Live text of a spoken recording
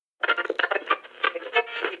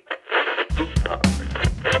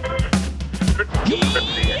St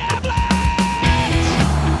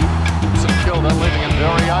Kilda leaving it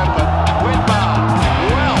very open. Whitmer.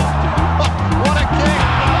 Well, what a kick.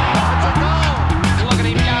 It's a goal. Look at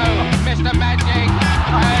him go. Mr. Magic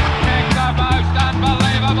has kicked the most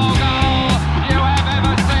unbelievable goal you have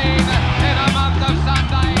ever seen in a month of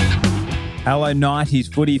Sunday. Hello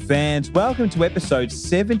 90s footy fans. Welcome to episode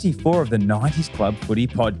 74 of the 90s Club Footy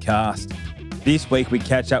Podcast. This week we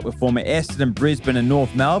catch up with former Essendon, Brisbane and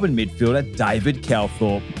North Melbourne midfielder David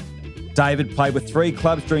Calthorpe. David played with three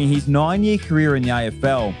clubs during his 9-year career in the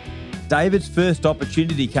AFL. David's first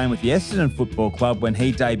opportunity came with the Essendon Football Club when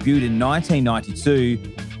he debuted in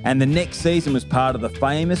 1992, and the next season was part of the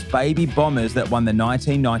famous Baby Bombers that won the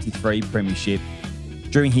 1993 premiership.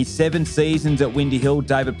 During his 7 seasons at Windy Hill,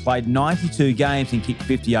 David played 92 games and kicked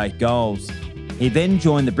 58 goals. He then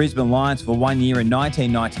joined the Brisbane Lions for 1 year in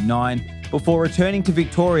 1999 before returning to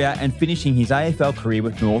Victoria and finishing his AFL career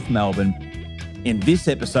with North Melbourne. In this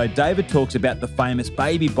episode, David talks about the famous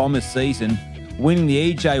Baby Bombers season, winning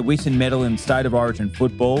the EJ Whitten Medal in State of Origin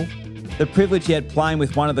football, the privilege he had playing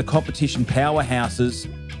with one of the competition powerhouses,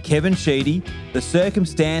 Kevin Sheedy, the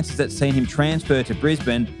circumstances that seen him transfer to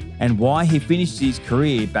Brisbane, and why he finished his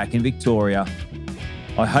career back in Victoria.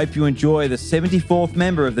 I hope you enjoy the 74th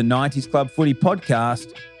member of the 90s Club Footy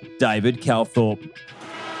Podcast, David Calthorpe.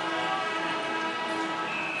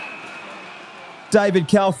 David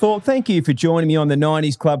Calthorpe, thank you for joining me on the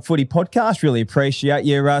 90s Club Footy Podcast. Really appreciate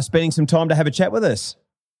you spending some time to have a chat with us.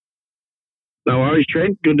 No worries,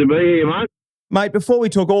 Trent. Good to be here, mate. Mate, before we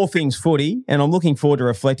talk all things footy, and I'm looking forward to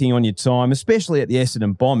reflecting on your time, especially at the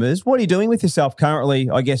Essendon Bombers, what are you doing with yourself currently,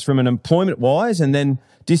 I guess, from an employment-wise, and then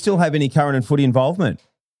do you still have any current and footy involvement?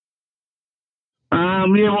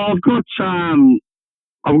 I've got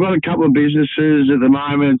a couple of businesses at the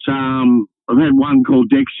moment. I've had one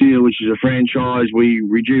called Dexia, which is a franchise. We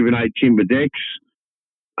rejuvenate timber decks.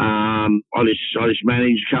 I just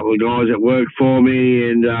manage a couple of guys that work for me,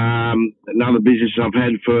 and another business I've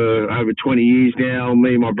had for over 20 years now.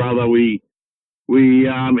 Me and my brother, we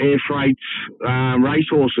air freight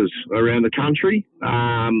racehorses around the country,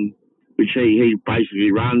 which he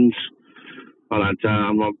basically runs.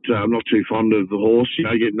 I'm not too fond of the horse,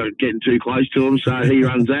 getting too close to him. So he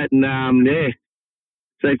runs that, and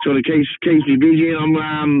that sort of keeps me busy. I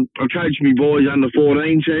coach my boys under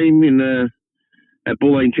 14 team at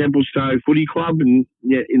Bulleen Templestowe Footy Club and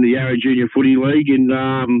in the Yarra Junior Footy League, and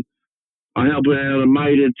I help out a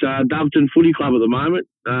mate at Doveton Footy Club at the moment.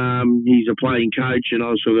 He's a playing coach, and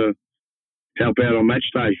I sort of help out on match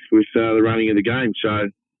day with the running of the game. So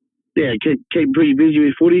keep pretty busy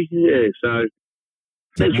with footy. So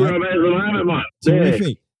that's where I'm at the moment, mate.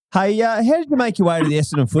 Terrific. Hey, how did you make your way to the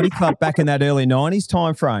Essendon Footy Club back in that early 90s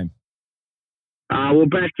time frame? Well,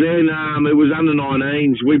 back then it was under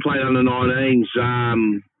 19s. We played under 19s.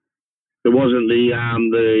 It wasn't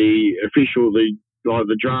the official,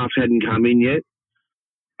 the draft hadn't come in yet.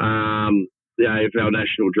 The AFL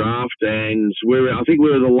national draft, and I think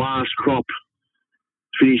we were the last crop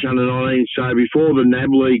to finish under 19s. So before the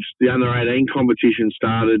NAB leagues, the under 18 competition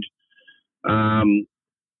started,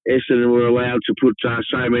 Essendon were allowed to put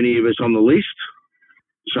so many of us on the list.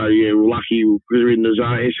 So, we're lucky because we're in the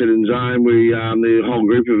zone, Essendon zone. We, the whole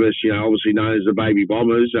group of us, obviously known as the Baby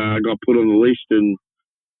Bombers, got put on the list, and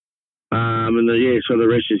so the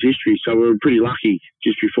rest is history. So we were pretty lucky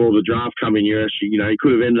just before the draft coming. You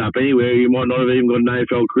could have ended up anywhere. You might not have even got an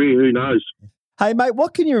AFL career. Who knows? Hey, mate,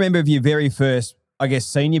 what can you remember of your very first, I guess,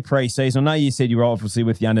 senior pre-season? I know you said you were obviously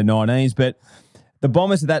with the under-19s, but the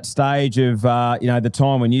Bombers at that stage of, the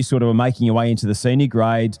time when you sort of were making your way into the senior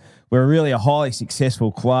grades, were really a highly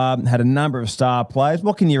successful club, had a number of star players.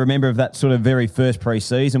 What can you remember of that sort of very first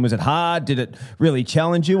pre-season? Was it hard? Did it really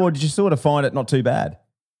challenge you, or did you sort of find it not too bad?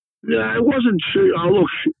 Yeah, it wasn't too.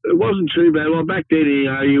 It wasn't too bad. Well, back then,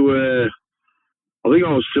 you were. I think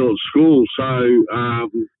I was still at school, so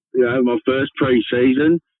my first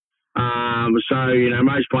pre-season. So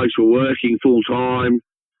most blokes were working full time.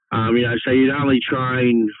 So you'd only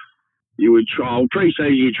train. You would try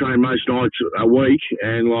pre-season. You train most nights a week,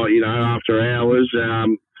 and after hours.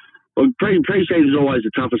 Pre-season is always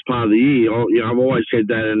the toughest part of the year. I've always said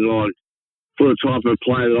that, and for the type of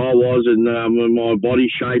player that I was, and my body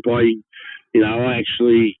shape, I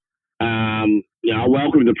actually, I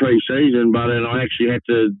welcomed the pre-season, but then I actually had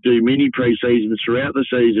to do mini pre-seasons throughout the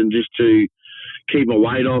season just to keep my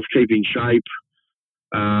weight off, keep in shape.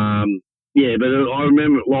 But I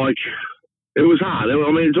remember, it was hard.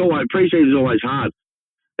 It's always pre-season is always hard.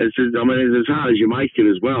 It's as hard as you make it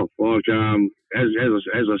as well. As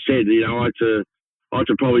I said, I had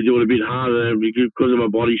to probably do it a bit harder because of my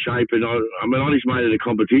body shape, and I just made it a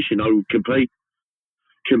competition. I would compete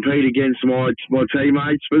compete against my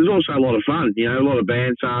teammates, but it's also a lot of fun. You know, a lot of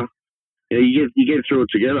banter. You get through it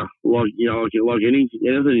together, like anything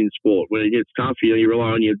in sport. When it gets tough, you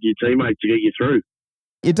rely on your teammates to get you through.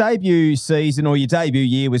 Your debut season or your debut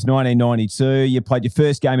year was 1992. You played your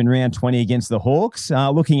first game in round 20 against the Hawks.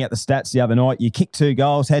 Looking at the stats the other night, you kicked 2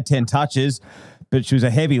 goals, had 10 touches, but she was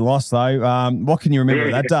a heavy loss though. What can you remember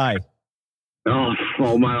of that day? Oh,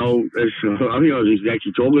 mate, I think I was just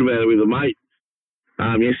actually talking about it with a mate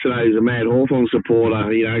yesterday. As a mad Hawthorn supporter,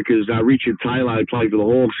 because Richard Taylor, who played for the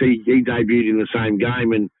Hawks, he debuted in the same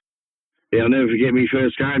game, and I'll never forget my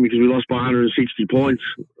first game because we lost by 160 points.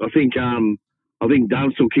 I think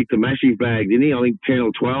Dunstall kicked a massive bag, didn't he? I think 10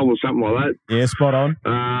 or 12 or something like that. Yeah, spot on.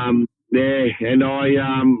 And I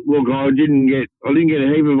didn't get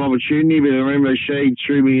a heap of opportunity, but I remember Sheedy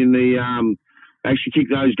threw me in the actually kicked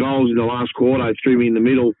those goals in the last quarter, threw me in the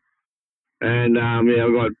middle. And, I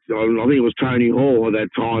think it was Tony Hall at that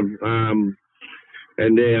time. I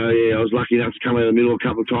was lucky enough to come out of the middle a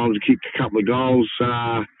couple of times and kick a couple of goals.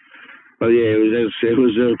 But, yeah, it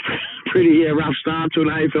was a pretty rough start to an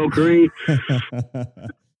AFL career.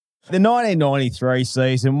 The 1993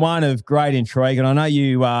 season, one of great intrigue, and I know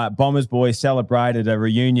you Bombers boys celebrated a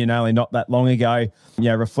reunion only not that long ago,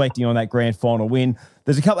 reflecting on that grand final win.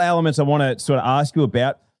 There's a couple of elements I want to sort of ask you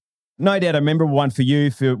about. No doubt a memorable one for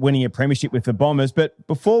you for winning a premiership with the Bombers, but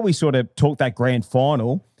before we sort of talk that grand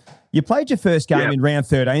final, you played your first game in round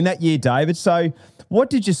 13 that year, David. So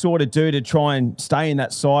what did you sort of do to try and stay in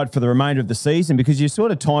that side for the remainder of the season? Because you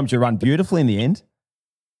sort of timed your run beautifully in the end.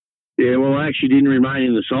 Yeah, well, I actually didn't remain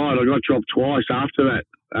in the side. I got dropped twice after that.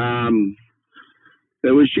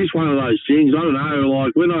 It was just one of those things. I don't know,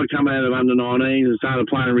 like when I come out of under-19s and started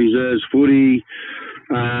playing reserves footy,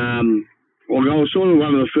 I was sort of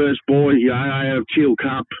one of the first boys, out of Teal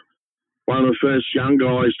Cup, one of the first young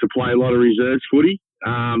guys to play a lot of reserves footy.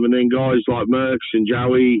 And then guys like Merckx and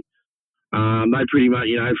Joey, they pretty much,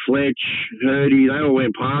 Fletch, Hurdy, they all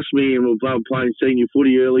went past me and they were playing senior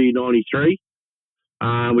footy early in 93.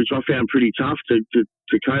 Which I found pretty tough to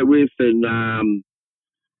cope with. And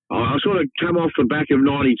I sort of come off the back of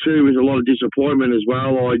 92 with a lot of disappointment as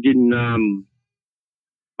well.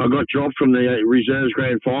 I got dropped from the reserves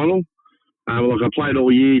grand final. I played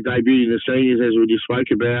all year, debuted in the seniors, as we just spoke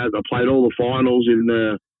about. I played all the finals in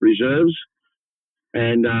the reserves.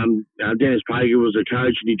 And Dennis Pager was the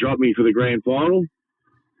coach, and he dropped me for the grand final.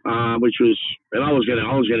 Which was, and I was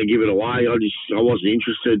gonna give it away. I wasn't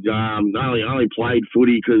interested. I only played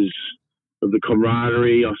footy because of the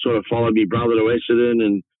camaraderie. I sort of followed my brother to Essendon,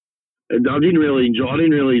 and I didn't really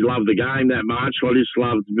love the game that much. I just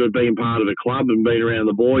loved being part of the club and being around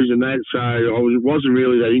the boys and that. So I wasn't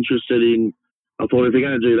really that interested in. I thought if they're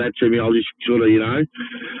going to do that to me, I'll just sort of, I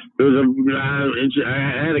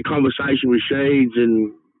had a conversation with Sheeds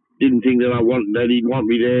and didn't think that he'd want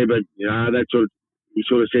me there, but that's what. He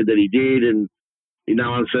sort of said that he did, and in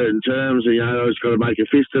no uncertain terms, and I was got to make a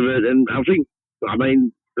fist of it. And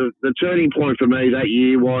the turning point for me that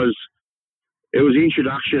year was the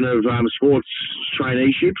introduction of sports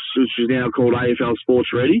traineeships, which is now called AFL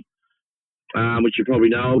Sports Ready, which you probably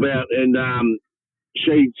know about. And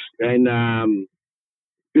Sheets and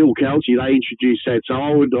Bill Kelsey, they introduced that. So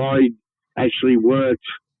I actually worked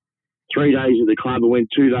 3 days at the club and went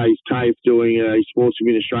 2 days TAFE doing a sports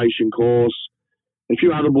administration course. A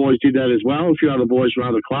few other boys did that as well, a few other boys from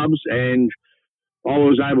other clubs, and I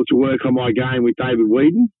was able to work on my game with David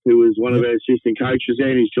Whitten, who was one of our assistant coaches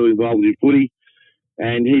there, and he's still involved in footy,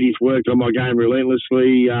 and he just worked on my game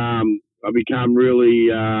relentlessly. I become really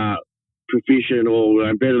proficient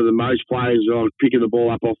or better than most players. I was picking the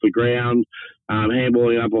ball up off the ground,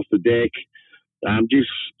 handballing up off the deck,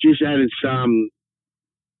 just added some,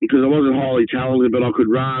 because I wasn't highly talented, but I could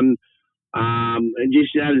run, and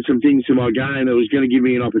just added some things to my game that was going to give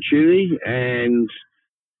me an opportunity. And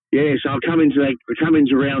so I come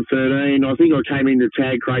into round 13. I think I came in to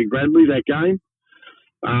tag Craig Bradley that game.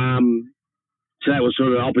 So that was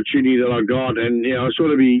sort of the opportunity that I got, and I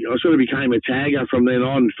sort of became a tagger from then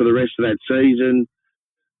on for the rest of that season.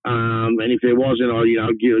 And if there wasn't,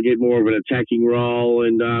 I'd get more of an attacking role.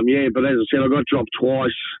 And but as I said, I got dropped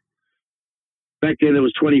twice. Back then there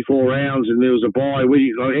was 24 rounds and there was a bye.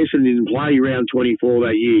 Essendon didn't play round 24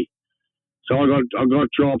 that year, so I got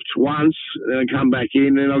dropped once, and I come back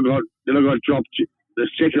in, and I got dropped the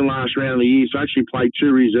second last round of the year. So I actually played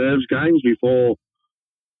 2 reserves games before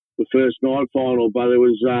the first night final. But it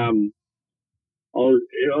was I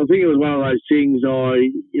think it was one of those things. I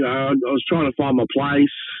was trying to find my place.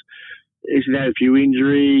 Essendon had a few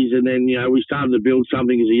injuries, and then we started to build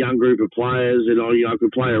something as a young group of players, and I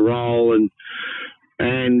could play a role, and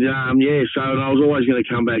And, so I was always going to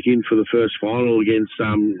come back in for the first final against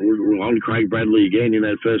on Craig Bradley again in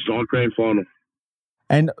that first night grand final.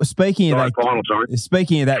 And speaking of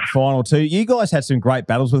that final too, you guys had some great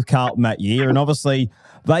battles with Carlton that year, and obviously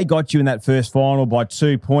they got you in that first final by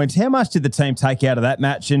 2 points. How much did the team take out of that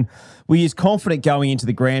match? And were you confident going into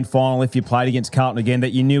the grand final if you played against Carlton again that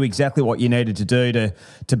you knew exactly what you needed to do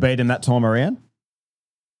to beat them that time around?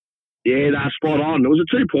 Yeah, that's spot on. It was a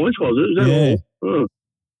 2 points, was it? Was that all? Oh.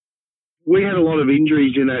 We had a lot of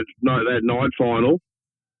injuries in that night final.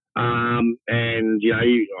 And,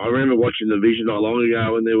 I remember watching the Vision not long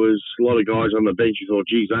ago, and there was a lot of guys on the bench who thought,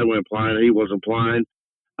 geez, they weren't playing, he wasn't playing.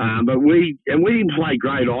 But we didn't play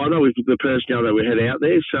great either with the personnel that we had out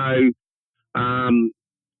there. So,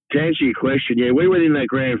 to answer your question, we went in that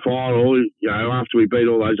grand final, after we beat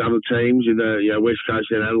all those other teams in the West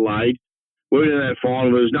Coast and Adelaide. We went in that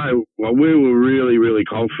final. We were really, really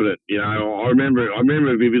confident. I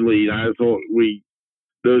remember vividly. I thought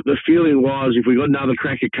the feeling was if we got another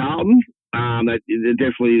crack at Carlton, that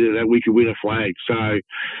definitely that we could win a flag. So,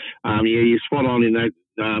 you're spot on in that.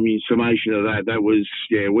 In summation of that, that was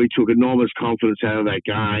we took enormous confidence out of that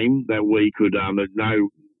game that we could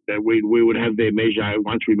that we would have their measure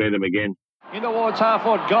once we met them again. In towards half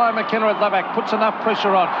forward, Guy McKenna at the back puts enough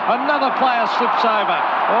pressure on. Another player slips over.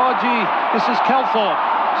 Oh, gee, this is Calthorpe.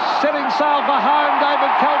 Setting sail for home,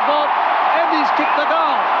 David Calthorpe, and he's kicked the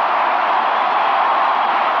goal.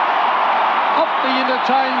 Off the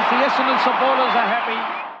interchange, the Essendon supporters are happy.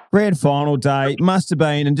 Grand final day must have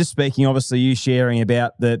been, and just speaking, obviously, you sharing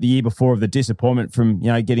about the year before of the disappointment from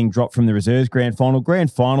getting dropped from the reserves grand final.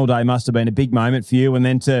 Grand final day must have been a big moment for you, and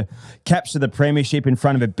then to capture the premiership in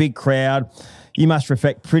front of a big crowd, you must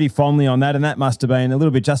reflect pretty fondly on that, and that must have been a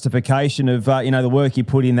little bit justification of the work you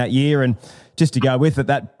put in that year. And just to go with it,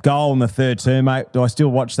 that goal in the third term, mate, I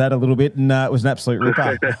still watch that a little bit, and it was an absolute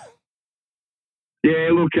ripper. Yeah,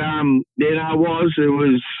 look, it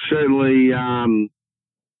was certainly.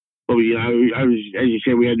 Well, as you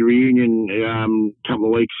said, we had the reunion a couple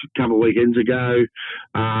of weekends ago,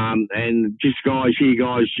 and just guys,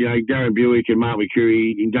 Darren Buick and Mark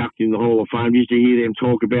McCurry inducted in the Hall of Fame. Just to hear them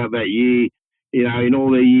talk about that year, in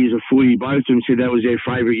all their years of footy, both of them said that was their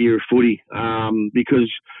favourite year of footy because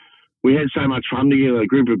we had so much fun together. A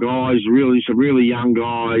group of guys, some really young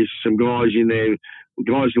guys, some guys in there,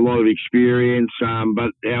 guys with a lot of experience,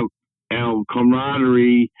 but our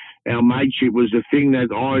camaraderie, our mateship was the thing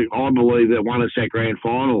that I believe that won us that grand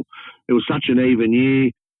final. It was such an even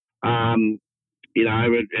year, and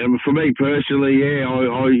for me personally,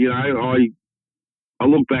 I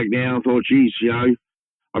look back now and thought, geez, I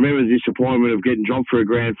remember the disappointment of getting dropped for a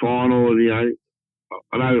grand final, and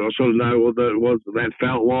I sort of know what that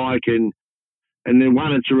felt like, and then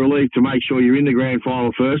one, it's a relief to make sure you're in the grand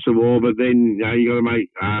final first of all, but then you got to make.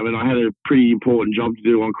 And I had a pretty important job to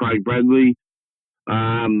do on Craig Bradley,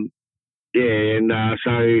 and it's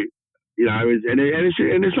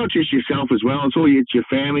not just yourself as well. It's your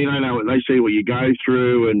family. They see what you go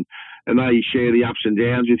through, and they share the ups and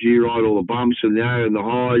downs with you, right? All the bumps and and the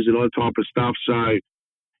highs and all that type of stuff. So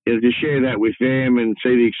to share that with them and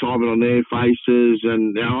see the excitement on their faces,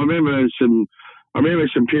 and I remember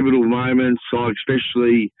some pivotal moments, like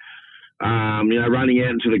especially, running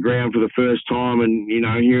out into the ground for the first time and,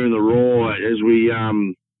 hearing the roar as we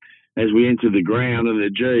entered the ground of the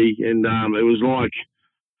G. And it was like,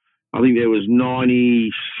 I think there was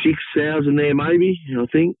 96,000 there maybe, I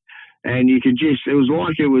think. And you could just, it was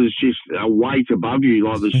just a weight above you,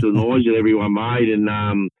 like the noise that everyone made. And,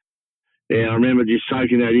 I remember just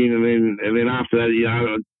soaking that in. And then after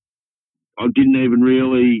that, I didn't even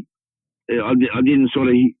really, I didn't sort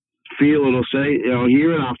of feel it or see,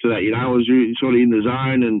 hear it after that. I was sort of in the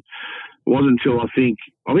zone, and it wasn't until I think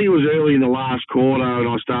it was early in the last quarter, and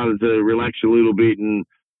I started to relax a little bit and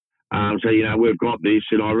say, we've got this.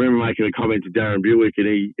 And I remember making a comment to Darren Buick,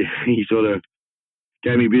 and he sort of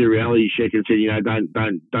gave me a bit of reality check and said,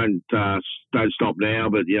 don't stop now,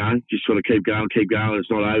 but just sort of keep going. It's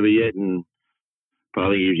not over yet. And but I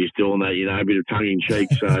think he was just doing that, a bit of tongue in cheek.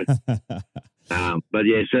 So. But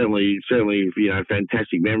yeah, certainly,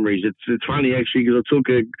 fantastic memories. It's funny actually because I took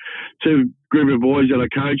two group of boys that I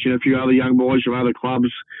coach and a few other young boys from other clubs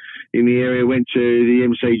in the area went to the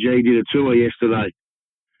MCG, did a tour yesterday,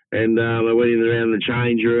 and I went in around the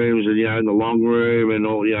change rooms and in the long room and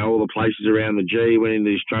all the places around the G. Went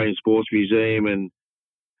into the Australian Sports Museum and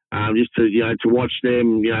just to watch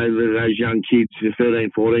them, those young kids, the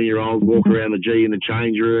 13, 14-year-olds walk around the G in the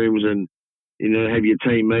change rooms and. Have your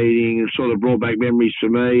team meeting. It sort of brought back memories for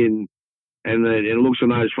me, and it looks on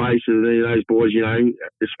those faces, those boys,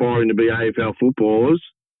 aspiring to be AFL footballers.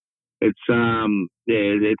 it's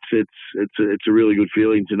it's a really good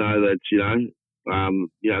feeling to know that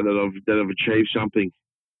that I've achieved something.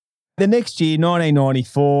 The next year,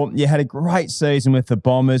 1994, you had a great season with the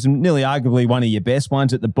Bombers, and nearly arguably one of your best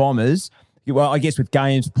ones at the Bombers. Well, I guess with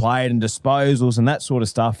games played and disposals and that sort of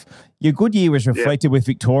stuff. Your good year was reflected with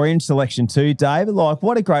Victorian selection too, David. Like,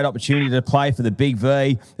 what a great opportunity to play for the Big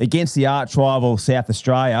V against the arch rival South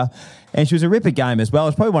Australia. And she was a ripper game as well.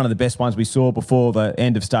 It's probably one of the best ones we saw before the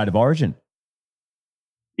end of State of Origin.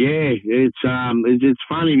 Yeah, it's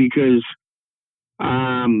funny because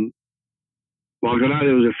like I know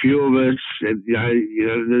there was a few of us, and,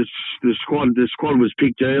 the squad was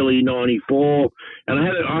picked early in '94, and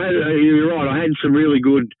you're right, I had some really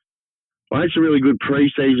good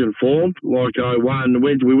pre-season form. Like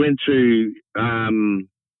we went to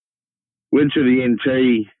the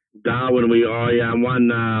NT Darwin.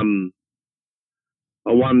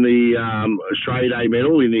 I won the Australia Day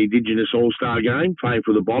medal in the Indigenous All-Star game, playing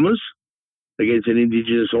for the Bombers against an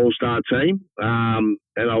Indigenous All-Star team.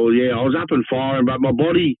 And I was up and firing, but my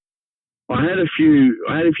body, I had a few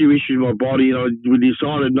issues with my body, and we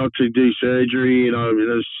decided not to do surgery, so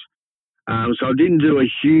I didn't do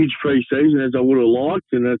a huge pre-season as I would have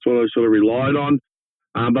liked, and that's what I sort of relied on.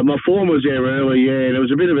 But my form was there early, and it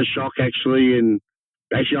was a bit of a shock actually, and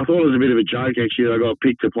actually I thought it was a bit of a joke actually. I got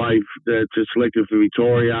picked to play to selected for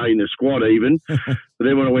Victoria in the squad even. But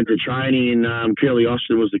then when I went to training, and Kelly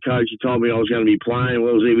Austin was the coach, he told me I was going to be playing.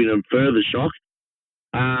 Well, it was even a further shock.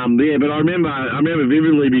 But I remember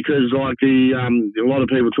vividly because like a lot of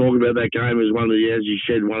people talk about that game as one of the, as you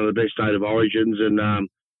said, one of the best State of Origins, and I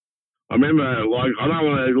remember like I don't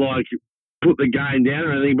want to like put the game down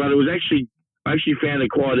or anything, but it was I actually found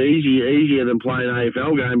it quite easier than playing an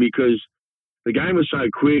AFL game because the game was so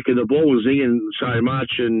quick and the ball was zinging so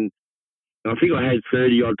much, and I think I had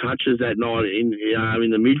 30 odd touches that night in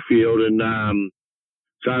the midfield, and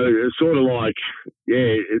so it's sort of like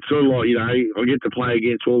I get to play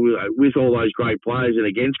with all those great players and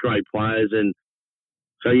against great players, and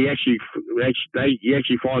so you actually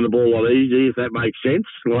find the ball a lot easier, if that makes sense.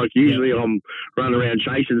 Like usually I'm running around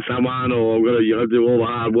chasing someone, or I've got to do all the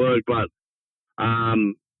hard work, but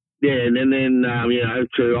and then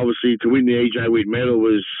to win the EJ Whitten Medal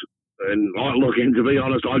was, and to be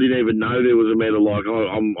honest, I didn't even know there was a medal. Like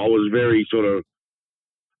I was very sort of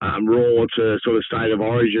raw to sort of State of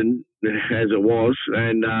Origin as it was,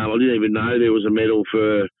 and I didn't even know there was a medal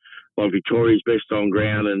for like Victoria's best on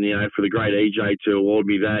ground, and for the great EJ to award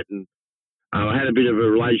me that. And I had a bit of a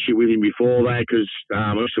relationship with him before that because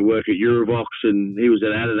I used to work at Eurovox, and he was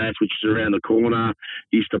at Adidas, which is around the corner.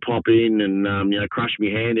 He used to pop in and crush my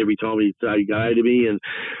hand every time he'd say go to me, and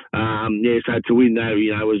so to win that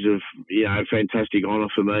was a fantastic honour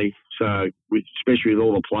for me. So especially with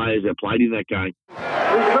all the players that played in that game. His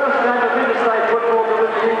first game of interstate football to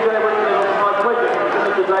win the EJ Whitten Medal is my pleasure to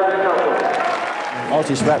Mr. David Calthorpe. I was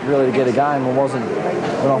just wrapped really to get a game.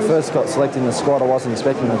 When I first got selected in the squad, I wasn't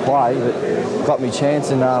expecting to play, but got me a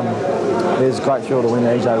chance, and it was a great thrill to win the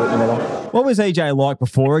EJ Whitten Medal. What was EJ like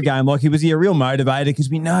before a game? Like, was he a real motivator? Because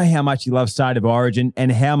we know how much he loves State of Origin and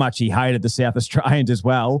how much he hated the South Australians as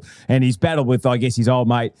well. And he's battled with, I guess, his old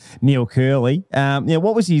mate Neil Curley.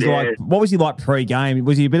 What was he like? What was he like pre-game?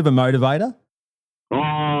 Was he a bit of a motivator?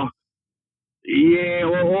 Oh, yeah.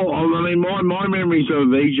 Well, I mean, my memories of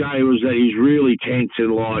EJ was that he's really tense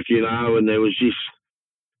and and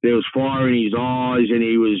there was fire in his eyes, and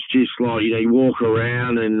he was just like, he'd walk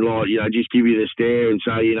around and just give you the stare and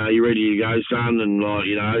say, you ready to go, son? And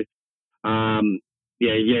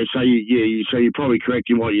so you're probably correct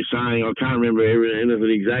in what you're saying. I can't remember anything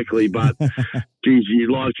exactly, but geez,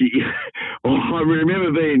 I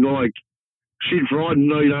remember being like shit frightened,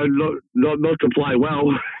 not to play well,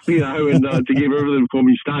 and to give everything for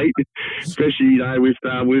me state, especially with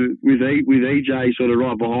EJ sort of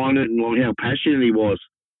right behind it, and like how passionate he was.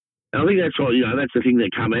 And I think that's what that's the thing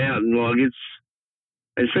that come out, and like it's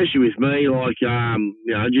especially with me, I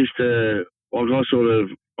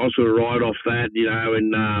sort of ride off that,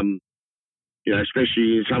 and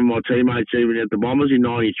especially some of my teammates even at the Bombers in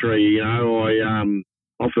 '93, I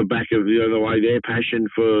off the back of the way their passion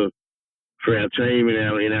for our team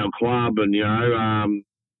and in our club, and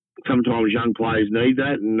sometimes young players need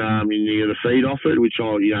that, and you got to feed off it, which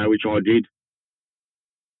I did.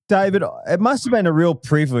 David, it must have been a real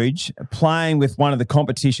privilege playing with one of the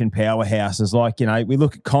competition powerhouses. Like, we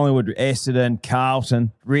look at Collingwood, Essendon,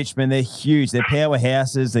 Carlton, Richmond. They're huge. They're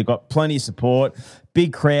powerhouses. They've got plenty of support,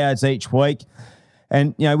 big crowds each week.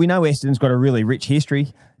 And, we know Essendon's got a really rich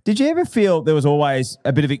history. Did you ever feel there was always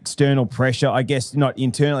a bit of external pressure, I guess not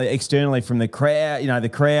internally, externally from the crowd, the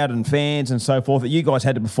crowd and fans and so forth, that you guys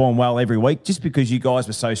had to perform well every week just because you guys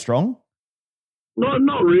were so strong?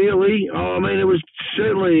 Not really. I mean, it was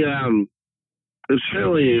certainly a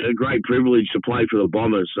great privilege to play for the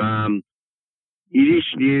Bombers. You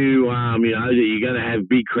just knew, that you're going to have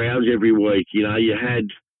big crowds every week. You had,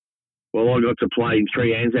 I got to play in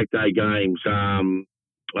 3 Anzac Day games.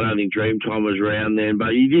 I don't think Dreamtime was around then,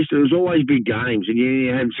 but there was always big games. And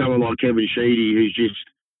you had someone like Kevin Sheedy, who's just,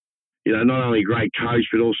 not only a great coach,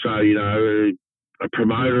 but also, a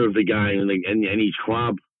promoter of the game and his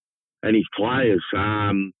club and his players.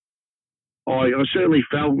 I certainly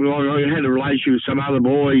felt I had a relationship with some other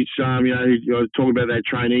boys. I was talking about that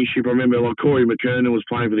traineeship. I remember Corey McKernan was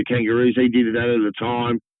playing for the Kangaroos. He did that at the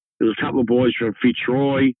time. There was a couple of boys from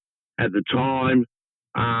Fitzroy at the time.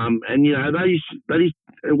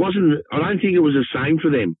 It wasn't. I don't think it was the same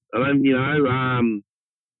for them.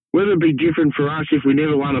 Whether it'd be different for us if we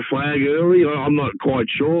never won a flag early, I'm not quite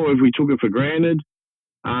sure. If we took it for granted,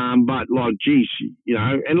 but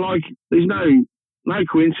there's no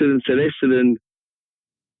coincidence that Essendon,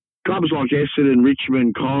 clubs like Essendon,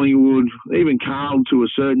 Richmond, Collingwood, even Carlton to a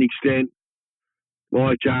certain extent,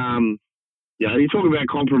 you talk about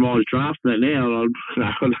compromised draft that now.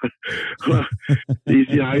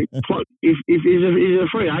 If he's a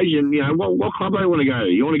free agent, what club do you want to go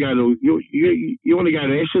to? You want to go to you want to go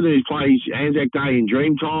to Essendon, who plays Anzac Day in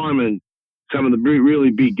Dreamtime and some of the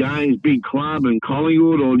really big games, big club and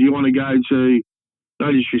Collingwood, or do you want to go to,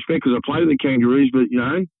 no disrespect because I played with the Kangaroos, but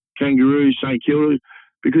Kangaroos, St Kilda,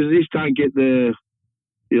 because they just don't get the,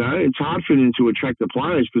 it's hard for them to attract the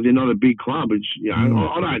players because they're not a big club. It's I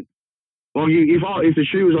don't. Well, if the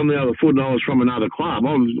shoe was on the other foot and I was from another club,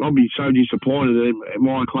 I'd be so disappointed that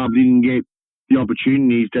my club didn't get the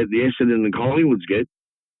opportunities that the Essendon and Collingwoods get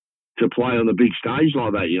to play on the big stage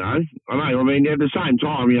like that. I know. I mean, at the same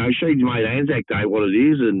time, Sheed's made Anzac Day what it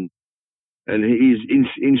is, and he's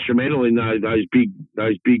instrumental in those big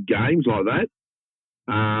games like that.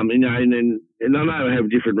 And I know we have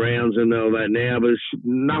different rounds and all that now, but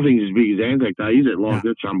nothing's as big as Anzac Day, is it?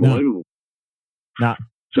 That's unbelievable. No.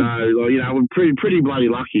 So, we're pretty bloody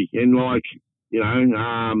lucky. And,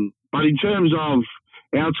 but in terms of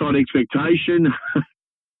outside expectation,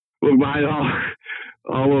 look, mate,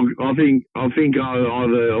 I think either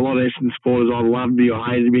a lot of Essendon supporters either loved me or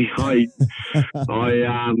hated me. I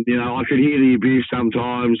could hear the abuse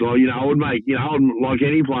sometimes. I would make, like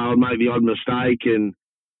any player, I'd make the odd mistake and,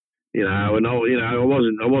 I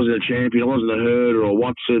wasn't a champion. I wasn't a Hurd or a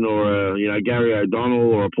Watson or a, Gary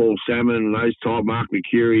O'Donnell or a Paul Salmon and those type, Mark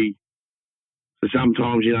McCurry. So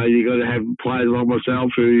sometimes, you got to have players like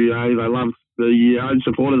myself who, they love, the own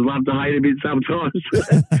supporters love to hate a bit sometimes.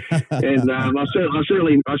 And I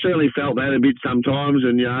certainly felt that a bit sometimes.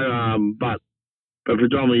 And, but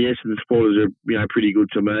predominantly Essendon supporters are, pretty good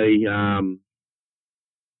to me.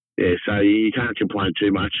 Yeah, so you can't complain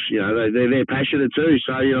too much. They're passionate too.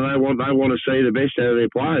 So they want to see the best out of their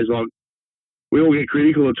players. Like we all get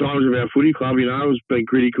critical at times of our footy club. I was being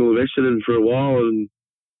critical of Essendon for a while, and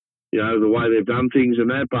the way they've done things and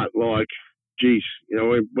that. But we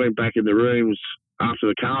went back in the rooms after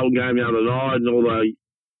the Carlton game the other night, and all the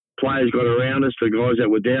players got around us, the guys that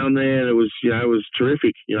were down there, and it was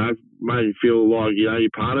terrific. Made me feel like you're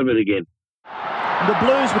part of it again. The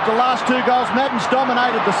Blues with the last 2 goals. Madden's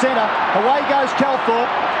dominated the centre. Away goes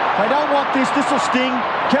Calthorpe. They don't want this. This will sting.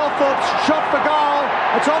 Calthorpe's shot for goal.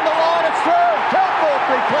 It's on the line. It's through. Calthorpe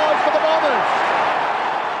replies for the Bombers.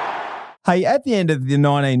 Hey, at the end of the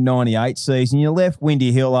 1998 season, you left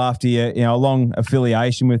Windy Hill after a long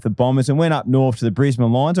affiliation with the Bombers and went up north to the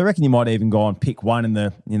Brisbane Lions. I reckon you might even go and pick one in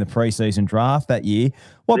the pre-season draft that year.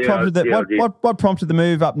 What prompted the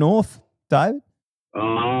move up north, David?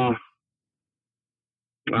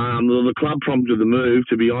 The club prompted the move,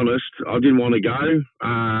 to be honest. I didn't want to go.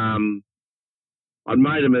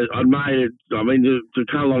 To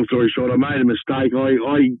cut a long story short, I made a mistake.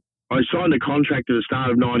 I signed a contract at the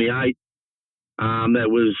start of 98. That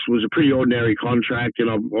was a pretty ordinary contract, and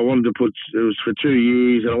I wanted to it was for 2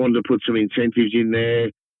 years, and I wanted to put some incentives in there,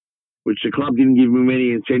 which the club didn't give me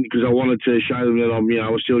many incentives because I wanted to show them that I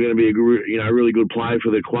was still going to be a really good player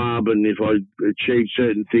for the club, and if I achieved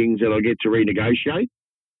certain things, that I get to renegotiate.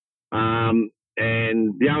 And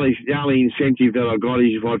the only incentive that I got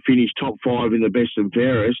is if I finished top 5 in the best and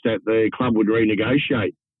fairest, that the club would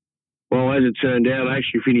renegotiate. Well, as it turned out, I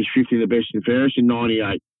actually finished 5th in the best and fairest in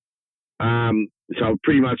 98. So I've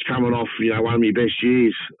pretty much coming off, one of my best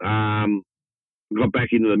years. Got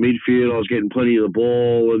back into the midfield. I was getting plenty of the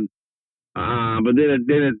ball, and but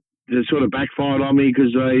then it sort of backfired on me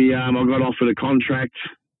because I got offered a contract,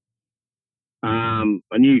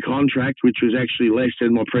 a new contract, which was actually less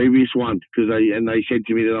than my previous one because they said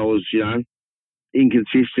to me that I was,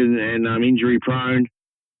 inconsistent and injury prone.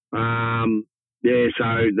 So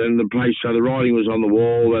then the writing was on the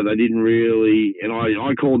wall that they didn't really, and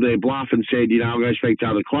I called their bluff and said, I'll go speak to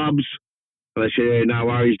other clubs. And they said, yeah, no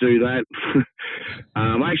worries, do that.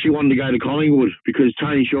 I actually wanted to go to Collingwood because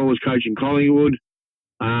Tony Shaw was coaching Collingwood.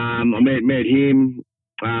 I met him.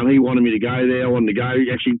 He wanted me to go there. I wanted to go.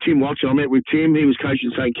 Actually, Tim Watson, I met with Tim. He was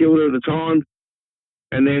coaching St Kilda at the time.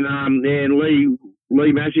 And then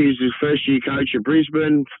Lee Matthews is first-year coach at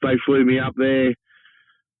Brisbane. They flew me up there.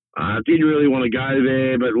 Didn't really want to go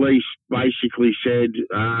there, but Lee basically said,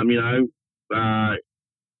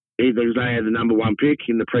 because they had the number one pick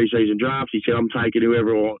in the preseason draft, he said, I'm taking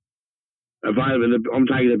whoever available. I'm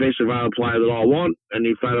taking the best available player that I want, and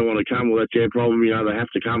if they don't want to come, well, that's their problem. They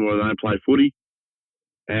have to come or they don't play footy.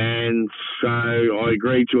 And so I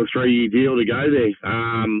agreed to a 3-year deal to go there.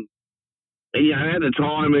 At the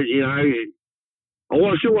time,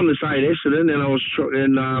 I still wanted to stay at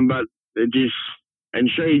Essendon, but it just. And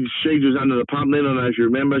Sheedy was under the pump then. I don't know if you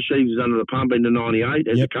remember. Sheedy was under the pump in the 98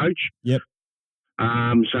 as a coach. Yep.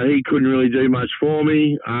 So he couldn't really do much for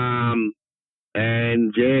me. And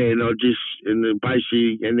then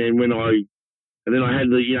I had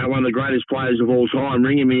one of the greatest players of all time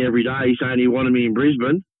ringing me every day saying he wanted me in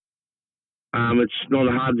Brisbane. It's not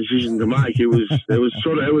a hard decision to make. It was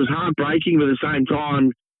heartbreaking, but at the same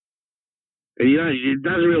time, it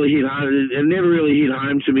doesn't really hit home. It never really hit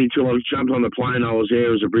home to me until I jumped on the plane. I was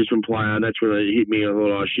there as a Brisbane player, and that's when it hit me. I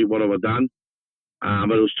thought, oh shit, what have I done?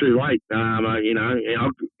 But it was too late. I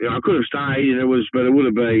could have stayed, but it would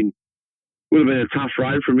have been a tough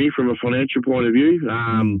road for me from a financial point of view.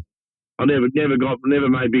 I never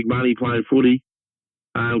made big money playing footy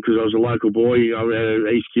because I was a local boy. I was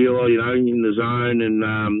at East Keeler, in the zone, and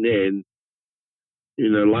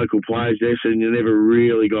local players there, so you never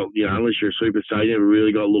really got, unless you're a superstar, you never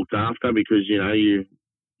really got looked after because,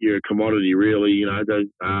 you're a commodity really, but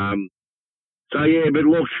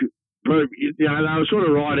look, they were sort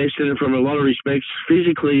of right, Essendon, from a lot of respects.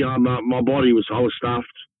 Physically, my body I was stuffed.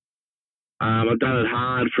 I've done it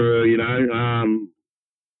hard for, a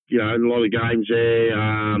lot of games there.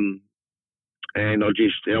 And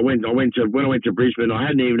when I went to Brisbane, I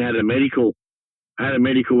hadn't even had a medical. I had a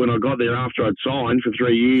medical when I got there after I'd signed for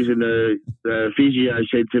 3 years, and the physio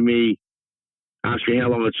said to me, asked me how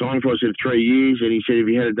long I'd signed for. I said 3 years, and he said if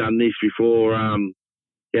you had done this before you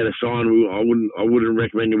had a sign, I wouldn't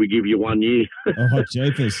recommend that we give you 1 year. Oh,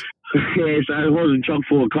 jeepers. Yeah, so it wasn't chock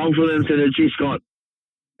full of confidence, and it just got.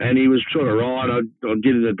 And he was sort of right. I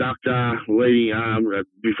did an adductor leading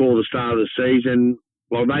before the start of the season.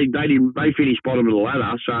 Well, they finished bottom of the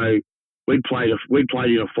ladder, so we'd played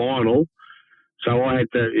in a final. So I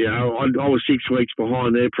had to, I was 6 weeks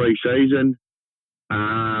behind their pre-season.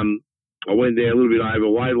 I went there a little bit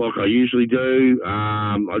overweight like I usually do.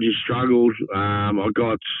 I just struggled. I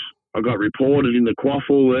got reported in the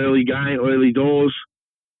quaffle early doors.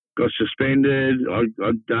 Got suspended. I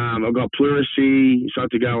got pleurisy. So I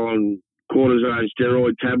had to go on cortisone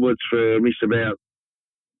steroid tablets so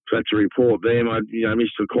I had to report them. I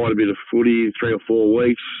missed quite a bit of footy, 3 or 4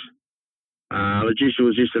 weeks. It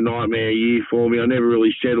was just a nightmare year for me. I never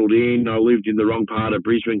really settled in. I lived in the wrong part of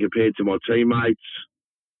Brisbane compared to my teammates.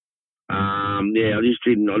 I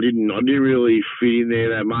didn't really fit in there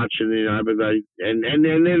that much, and but then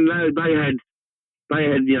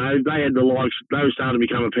they had the likes. They were starting to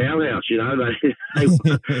become a powerhouse.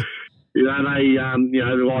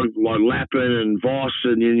 Like Lappin and Voss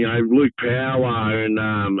and Luke Power and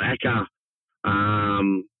Acker.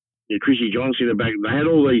 Chrissy Johnson in the back. They had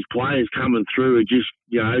all these players coming through.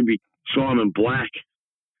 Simon Black,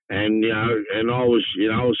 and I was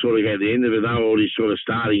sort of at the end of it. They were all just sort of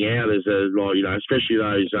starting out as especially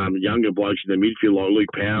those younger blokes in the midfield like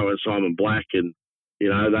Luke Power and Simon Black, and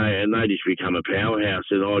they just become a powerhouse.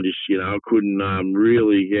 And I just I couldn't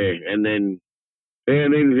really And then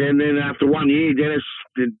after 1 year, Dennis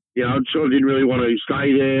I sort of didn't really want to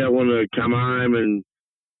stay there. I wanted to come home, and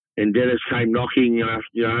Dennis came knocking,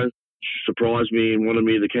 surprised me and wanted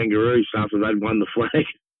me the Kangaroos after they'd won the flag.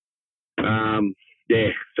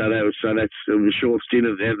 So that's a short stint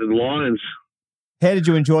at the Lions. How did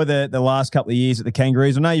you enjoy the last couple of years at the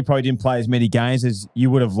Kangaroos? I know you probably didn't play as many games as you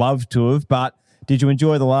would have loved to have, but did you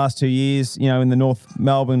enjoy the last 2 years, in the North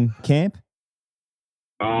Melbourne camp?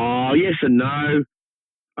 Oh, yes and no.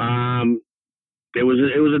 It was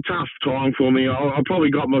a tough time for me. I probably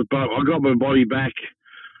got my body back.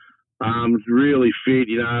 Really fit.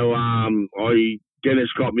 I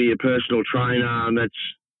Dennis got me a personal trainer, and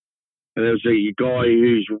there's a guy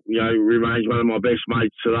who's, remains one of my best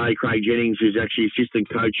mates today, Craig Jennings, who's actually assistant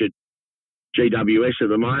coach at GWS at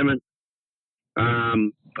the moment.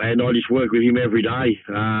 And I just work with him every day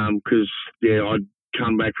because, I'd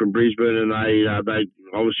come back from Brisbane and they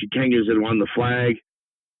obviously Kangas had won the flag.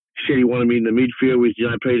 Said he wanted me in the midfield with,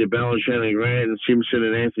 Peter Bell and Shannon Grant and Simpson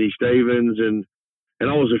and Anthony Stevens, and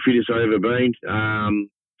I was the fittest I've ever been.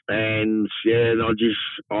 And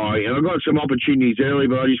I got some opportunities early,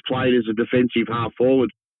 but I just played as a defensive half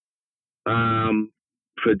forward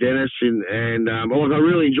for Dennis, and I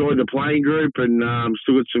really enjoyed the playing group, and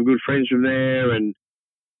still got some good friends from there, and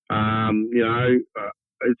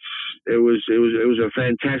it was a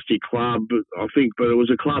fantastic club, I think, but it was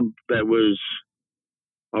a club that was,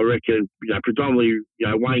 I reckon, predominantly,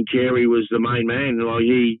 Wayne Carey was the main man. Like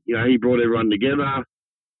he brought everyone together.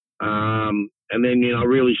 And then, I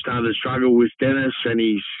really started to struggle with Dennis and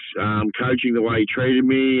his coaching, the way he treated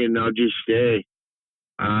me, and I just,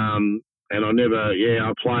 and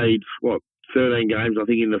I played 13 games, I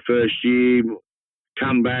think, in the first year.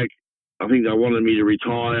 Come back, I think they wanted me to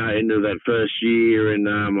retire end of that first year, and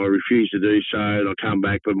I refused to do so. And I come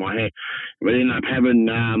back, but ended up having,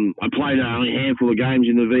 I played only a handful of games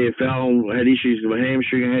in the VFL, had issues with my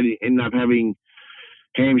hamstring, ended up having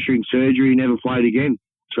hamstring surgery, never played again.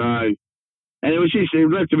 So, and it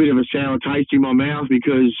left a bit of a sour taste in my mouth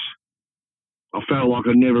because I felt like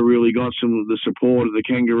I never really got some of the support of the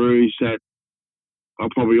Kangaroos that I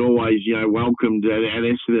probably always, welcomed at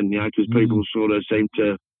Essendon, because people sort of seem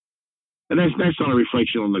to. And that's not a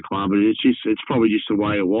reflection on the club, but it's probably just the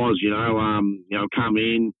way it was, come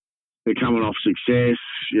in, they're coming off success,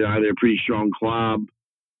 they're a pretty strong club.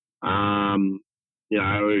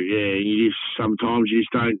 Sometimes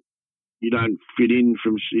you don't fit in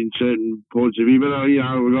in certain points of view, but we've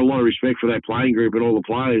got a lot of respect for that playing group and all the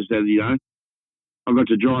players that, I got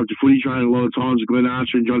to drive to footy training a lot of times with Glenn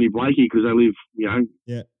Archer and Johnny Blakey because they live,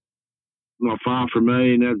 not far from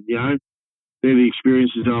me, and that, they're the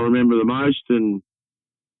experiences that I remember the most. And,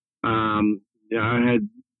 I had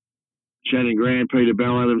Shannon Grant, Peter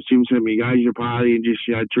Bell, Adam Simpson at my engagement party, and just,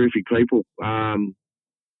 terrific people. So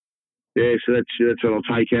that's what I'll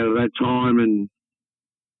take out of that time. And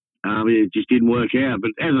it just didn't work out.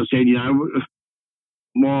 But as I said,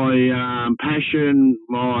 my passion,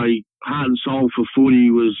 my heart and soul for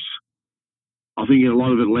footy was, I think a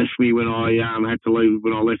lot of it left me when I had to leave,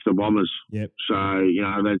 when I left the Bombers. Yep. So,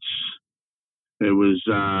 it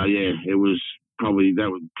was probably that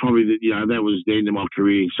was the end of my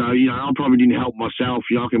career. So, I probably didn't help myself.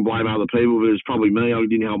 I can blame other people, but it's probably me. I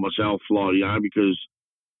didn't help myself a lot, because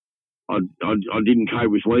I didn't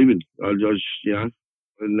cope with leaving. I just,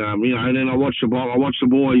 and then I watched the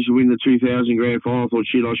boys win the 2000 grand final. I thought,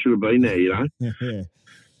 shit, I should have been there. Yeah.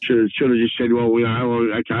 Should have just said, well,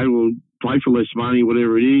 okay, we'll play for less money,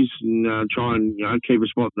 whatever it is, and try and keep a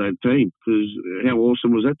spot in that team, because how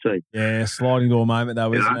awesome was that team? Yeah, sliding door moment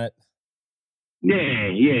though, isn't it? Yeah.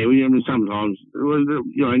 Sometimes,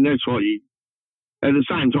 and that's why at the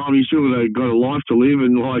same time you still got a life to live,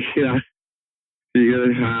 and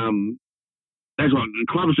that's what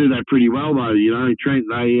clubs do that pretty well though. Trent,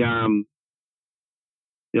 they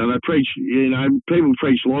preach. People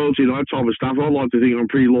preach loyalty and that type of stuff. I like to think I'm a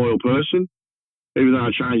pretty loyal person, even though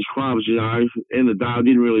I changed clubs. In the day I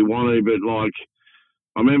didn't really want to, but I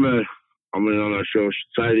remember. I'm not sure I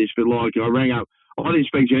should say this, but I rang up. I didn't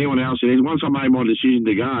speak to anyone else. Once I made my decision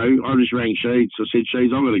to go, I just rang Sheeds. I said,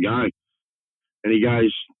 Sheeds, I'm going to go. And he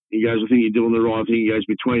goes, I think you're doing the right thing. He goes,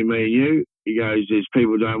 between me and you, he goes, there's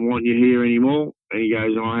people who don't want you here anymore. And he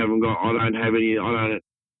goes, I don't have any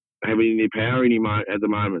power anymore at the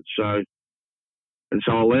moment. So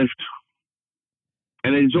I left.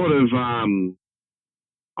 And then sort of,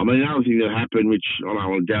 another thing that happened, which I don't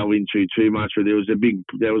want to delve into too much, but there was a big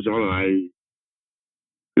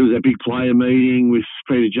player meeting with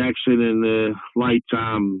Peter Jackson and the late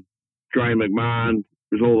Dre McMahon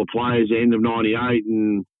with all the players at the end of 98,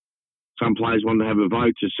 and some players wanted to have a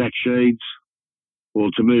vote to sack Sheeds or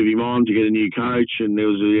to move him on to get a new coach, and there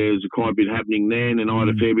was quite a bit happening then, and I had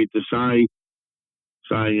a fair bit to say,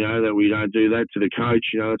 saying, that we don't do that to the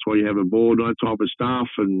coach, that's why you have a board and that type of stuff,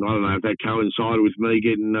 and I don't know if that coincided with me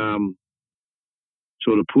getting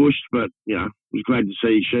sort of pushed, but, I was glad to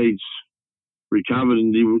see Sheeds recovered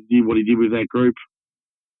and did what he did with that group.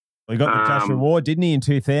 Well, he got the cash reward, didn't he, in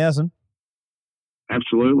 2000?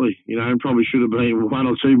 Absolutely. And probably should have been one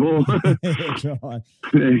or two more. That's right.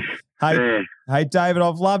 Hey, Yeah. hey, David,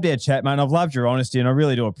 I've loved our chat, mate. I've loved your honesty, and I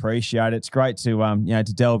really do appreciate it. It's great to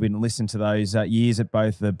to delve in and listen to those years at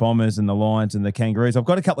both the Bombers and the Lions and the Kangaroos. I've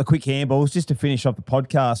got a couple of quick handballs just to finish off the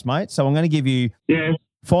podcast, mate. So I'm going to give you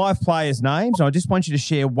 5 players' names. I just want you to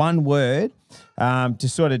share one word to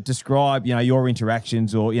sort of describe, your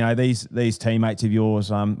interactions or, these teammates of yours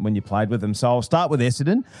when you played with them. So I'll start with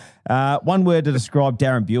Essendon. One word to describe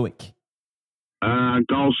Darren Buick.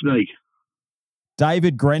 Goal sneak.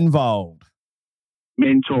 David Grenvold.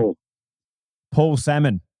 Mentor. Paul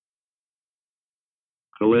Salmon.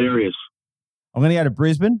 Hilarious. I'm going to go to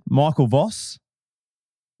Brisbane. Michael Voss.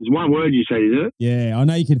 There's one word you say, is it? Yeah, I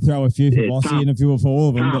know you could throw a few for Vossi and a few for all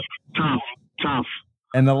of them. Tough.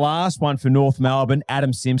 And the last one for North Melbourne,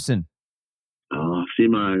 Adam Simpson. Oh,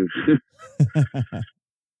 Simo.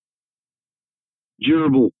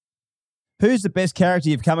 Durable. Who's the best character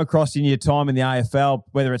you've come across in your time in the AFL,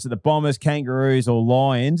 whether it's at the Bombers, Kangaroos or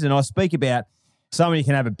Lions? And I speak about someone you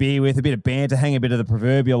can have a beer with, a bit of banter, hang a bit of the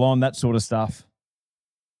proverbial on, that sort of stuff.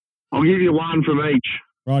 I'll give you one from each.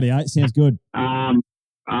 Rightio, sounds good.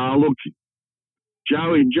 Look,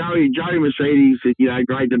 Joey Mercedes,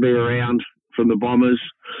 great to be around from the Bombers.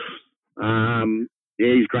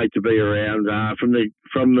 He's great to be around. From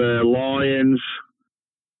the Lions,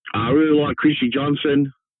 I really like Chrissy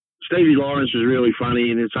Johnson. Stevie Lawrence was really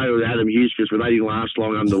funny, and so was Adam Huskus, but they didn't last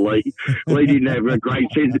long under Lee. Lee didn't have a great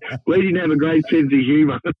sense of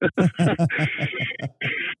humour.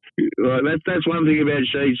 Well, that's one thing about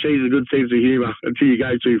Sheedy. She's a good sense of humour until you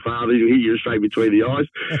go too far, then he'll hit you straight between the eyes.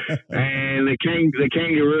 And the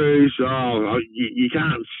Kangaroos, you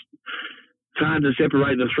can't. It's hard to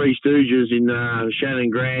separate the Three Stooges in Shannon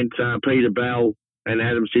Grant, Peter Bell, and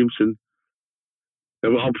Adam Simpson.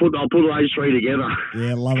 I'll put those three together.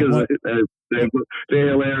 Yeah, love it. They're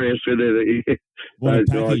hilarious. What a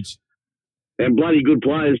package. And bloody good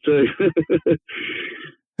players too.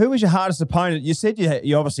 Who was your hardest opponent? You said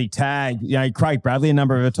you obviously tagged, Craig Bradley a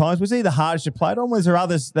number of times. Was he the hardest you played on? Was there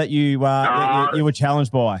others that you were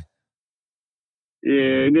challenged by?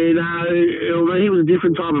 Yeah, he was a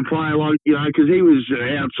different type of player, because he was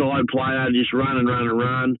an outside player, just run and run and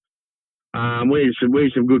run. We had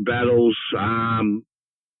some good battles.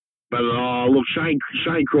 But look, Shane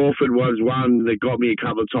Crawford was one that got me a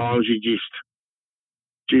couple of times. He just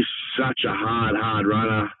such a hard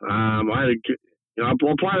runner. Our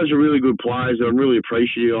players are really good players that I'm really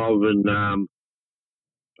appreciative of,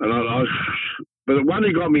 but the one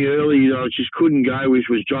that got me early, I just couldn't go with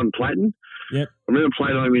was John Platten. Yep. I remember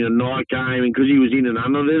playing him in a night game, and because he was in and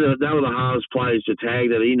under, they were the hardest players to tag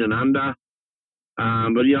that in and under.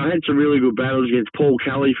 But I had some really good battles against Paul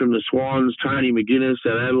Kelly from the Swans, Tony McGuinness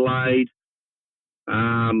at Adelaide.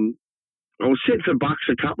 I was set for Bucks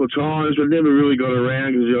a couple of times, but never really got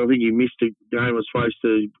around because I think he missed a game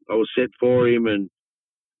I was set for him, and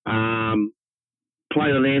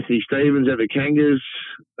played on Anthony Stevens at the Kangas.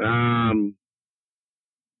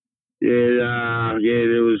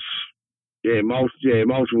 There was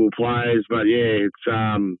multiple players, but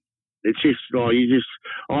it's just probably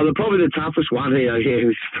the toughest one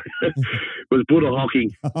here was Buddha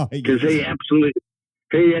Hocking, because I'd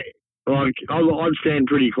stand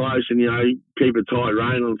pretty close and keep a tight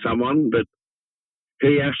rein on someone, but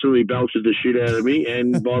he absolutely belted the shit out of me.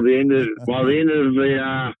 And by the end of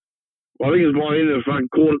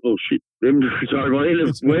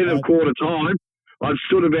quarter time, I'd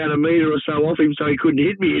stood about a metre or so off him, so he couldn't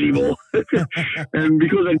hit me anymore. And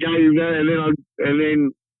because I gave him that, and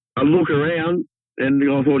then I look around and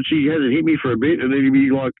I thought, gee, he hasn't hit me for a bit, and then he'd be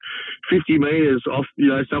like 50 metres off,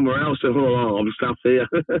 somewhere else. So I'm stuffed there.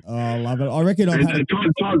 Oh, I love it. I reckon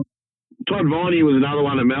Todd Viney was another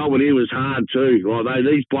one in Melbourne. He was hard too.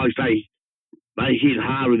 These blokes, they hit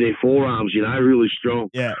hard with their forearms, really strong.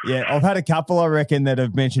 Yeah. I've had a couple, I reckon, that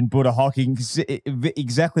have mentioned Buddha Hocking,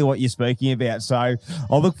 exactly what you're speaking about. So I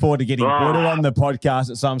look forward to getting Buddha on the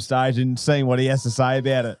podcast at some stage and seeing what he has to say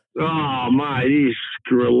about it. Oh, mate, he's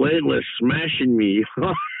relentless, smashing me.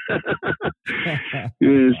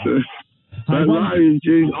 Yes. I would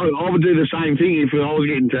do the same thing if I was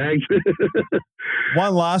getting tagged.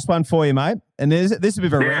 One last one for you, mate. And this is a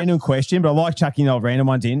bit of a random question, but I like chucking the old random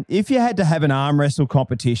ones in. If you had to have an arm wrestle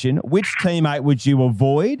competition, which teammate would you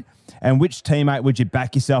avoid and which teammate would you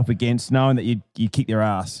back yourself against, knowing that you kick their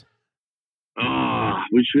ass?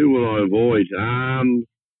 Who would I avoid?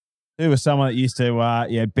 Who was someone that used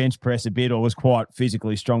to bench press a bit or was quite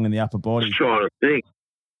physically strong in the upper body? I'm trying to think.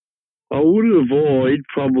 I would avoid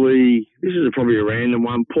probably a random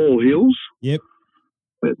one, Paul Hills. Yep.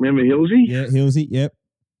 Remember Hillsy? Yeah, Hillsy, yep.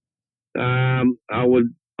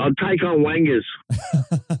 I'd take on Wangers.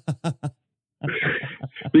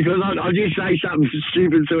 Because I just say something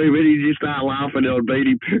stupid to him and he just start laughing and I'll beat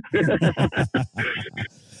him.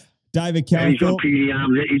 David And he's got Calthorpe. puny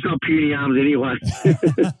arms. He's got puny arms anyway.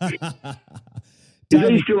 Is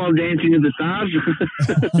he still on Dancing with the Stars?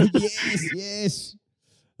 Yes.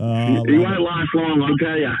 Oh, He won't last long, I'll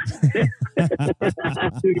tell you.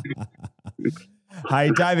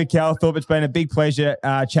 Hey, David Calthorpe, it's been a big pleasure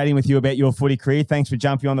chatting with you about your footy career. Thanks for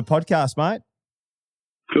jumping on the podcast, mate.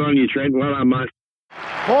 Good on you, Trent. Well done, mate.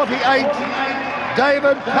 48,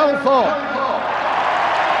 David Calthorpe.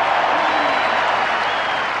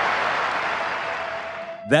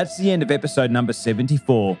 That's the end of episode number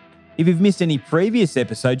 74. If you've missed any previous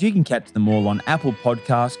episodes, you can catch them all on Apple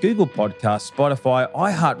Podcasts, Google Podcasts, Spotify,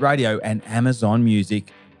 iHeartRadio, and Amazon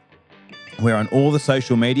Music. We're on all the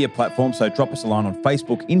social media platforms, so drop us a line on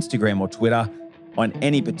Facebook, Instagram, or Twitter on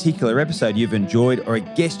any particular episode you've enjoyed or a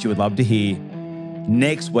guest you would love to hear.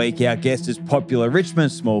 Next week, our guest is popular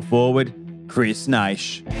Richmond small forward, Chris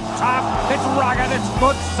Naish. Tough, it's rugged, it's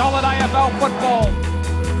good, solid AFL football.